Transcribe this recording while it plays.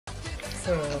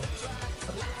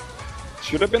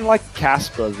Should have been like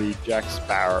Casper the Jack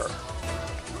Sparrow.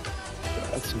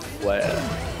 That's some flair.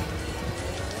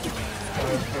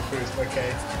 Boost,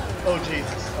 okay. Oh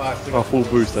Jesus. Oh, full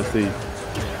boost, I see.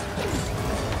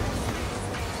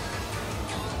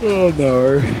 Oh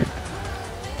no.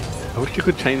 I wish you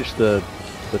could change the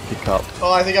pickup.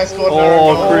 Oh, I think I scored another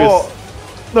Oh, goal.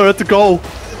 Chris. No, that's a goal.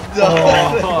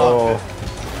 No.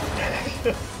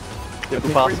 Get the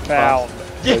Found. fast.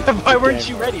 Yeah, why weren't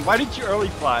you ready? Why didn't you early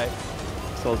fly?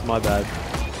 So it's my bad.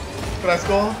 Can I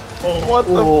score? Oh. What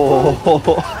the?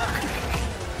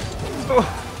 Oh.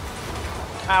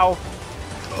 Ow.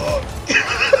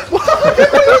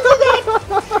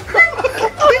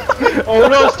 Oh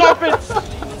no, stop it!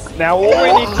 Now all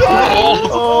we need to do,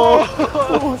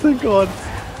 Oh, thank God.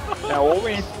 now all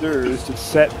we need to do is to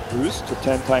set boost to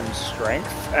 10 times strength,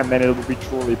 and then it'll be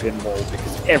truly pinball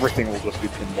because everything will just be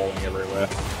pinballing everywhere.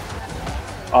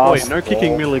 Oh, wait, no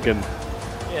kicking Milligan.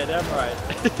 Yeah, damn right.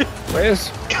 Where's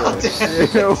God Chris?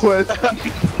 damn.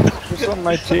 Who's on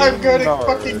my team? I'm going to No.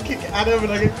 fucking kick Adam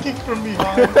and I get kicked from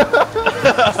behind.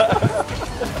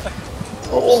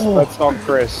 Oops, that's not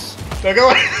Chris. No, go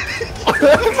away.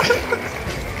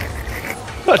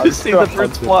 I just see the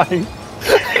birds flying.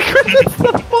 It's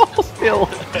the ball still.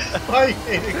 Why are you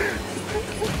hitting?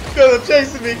 No, they're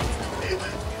chasing me.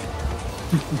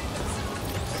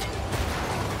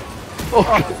 Oh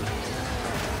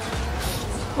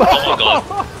my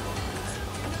god.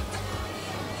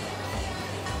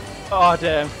 Oh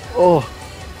damn. Oh,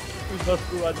 We both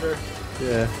flew under.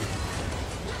 yeah.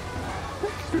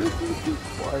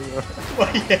 Why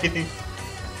are you hating?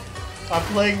 I'm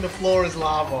playing the floor as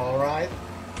lava, alright?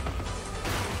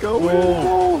 Go in.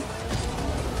 Oh.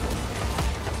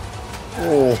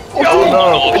 Oh no.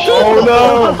 Oh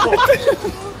no!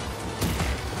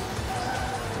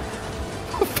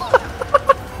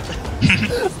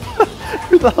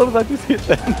 Who the hell did I just hit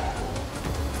then?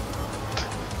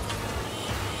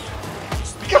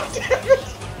 God damn it!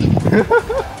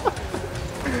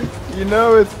 You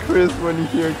know it's Chris when you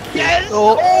hear kick. Yes!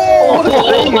 Oh,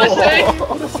 Oh, my save.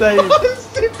 what a save! It's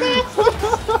too fast!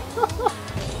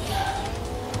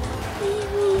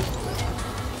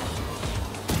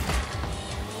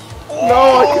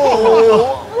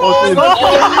 No, I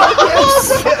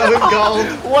I'm gold.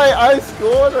 Wait, I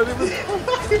scored. I didn't.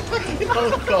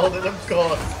 I'm gold and I'm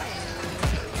gone.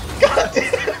 God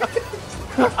damn it!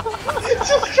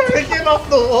 Just trying to get off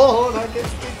the wall and I get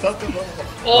kicked off the wall.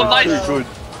 Oh, nice. Good.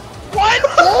 What?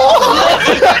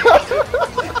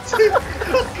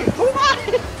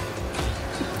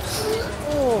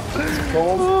 It's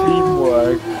called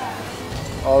teamwork.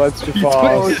 Oh, that's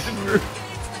Jafar.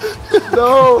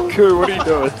 No. Cool, what are you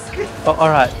doing? Oh,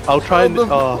 alright, I'll try and.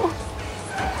 Oh.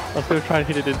 I was gonna try and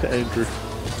hit it into Andrew.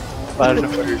 But I don't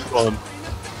know where he's gone.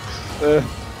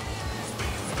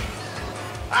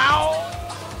 Ow!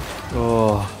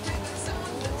 Oh.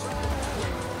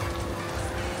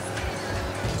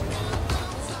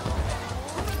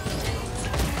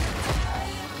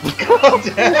 God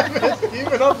damn it!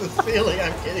 Even on the ceiling,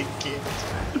 I'm getting kicked.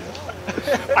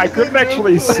 I couldn't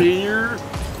actually see you.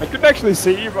 I couldn't actually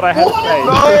see you, but I had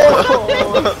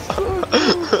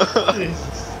faith.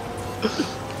 Jesus.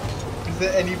 Is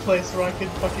there any place where I can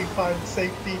fucking find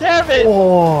safety? Damn it!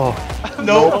 Oh.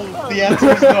 No, the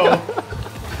answer is no.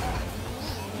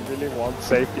 You really want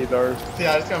safety though? So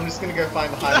yeah, I'm just gonna go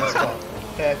find the hiding spot.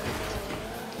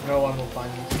 Perfect. No one will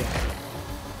find me here.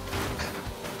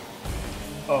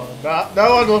 Oh,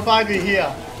 no one will find me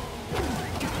here.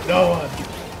 No one.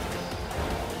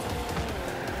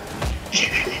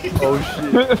 Oh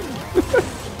shit.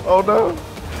 Oh no.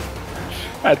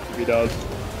 Had to be done.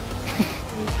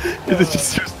 Is it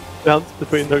just bounce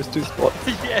between those two spots?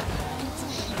 Yeah.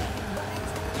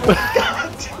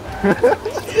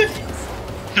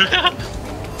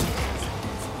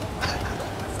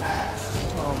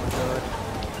 Oh my god.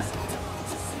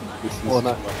 This is Oh,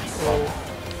 no. too much fun.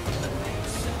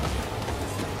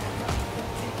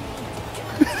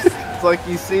 It's like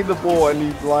you see the ball and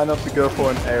you line up to go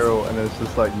for an arrow and it's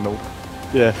just like nope.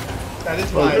 Yeah. That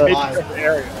is my It's life.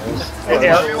 Ariel. That's my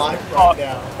Ariel. life right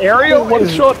now. Ariel one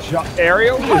is shot.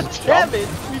 Ariel God is damn jump. it!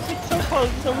 We've been so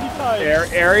close so many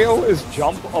times. Ariel is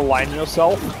jump, align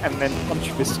yourself, and then punch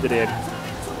fist it in.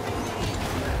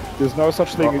 There's no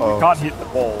such thing as you Uh-oh. can't hit the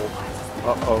ball.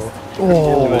 Uh-oh.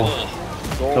 Oh.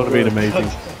 It's all That would have been good. amazing.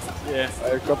 Yeah.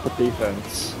 I've got the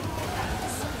defense.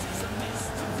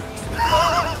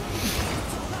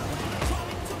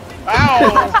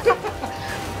 Ow!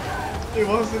 It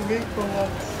wasn't me for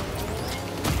once.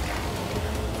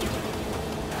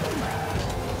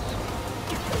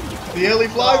 The early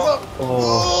flies up.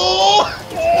 Oh.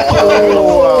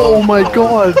 Oh my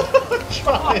god!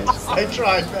 I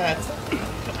tried, man.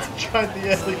 I tried the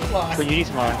early fly. But you need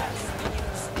some more.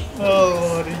 Oh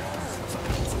lordy.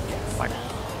 Like,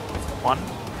 one.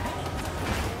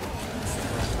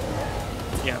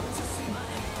 Yeah.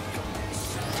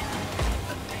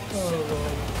 Oh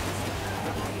lord.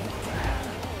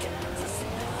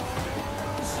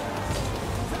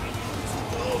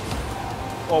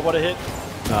 Oh, what a hit.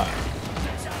 Nah.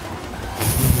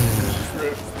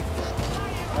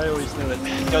 I always knew it.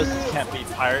 Ghosts can't beat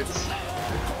pirates.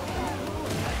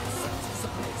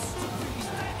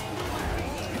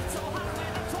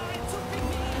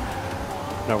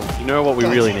 No, you know what we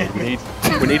really need?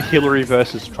 We need Hillary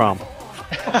versus Trump.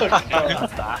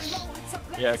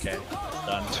 Yeah, okay. It's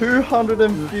done.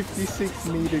 256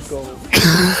 meter goal.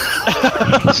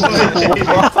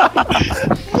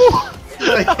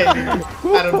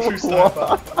 Adam, true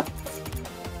sniper.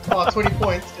 Oh, 20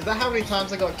 points. Is that how many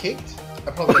times I got kicked? I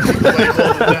probably got kicked way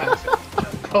more than that.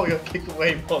 Probably got kicked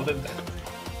way more than that.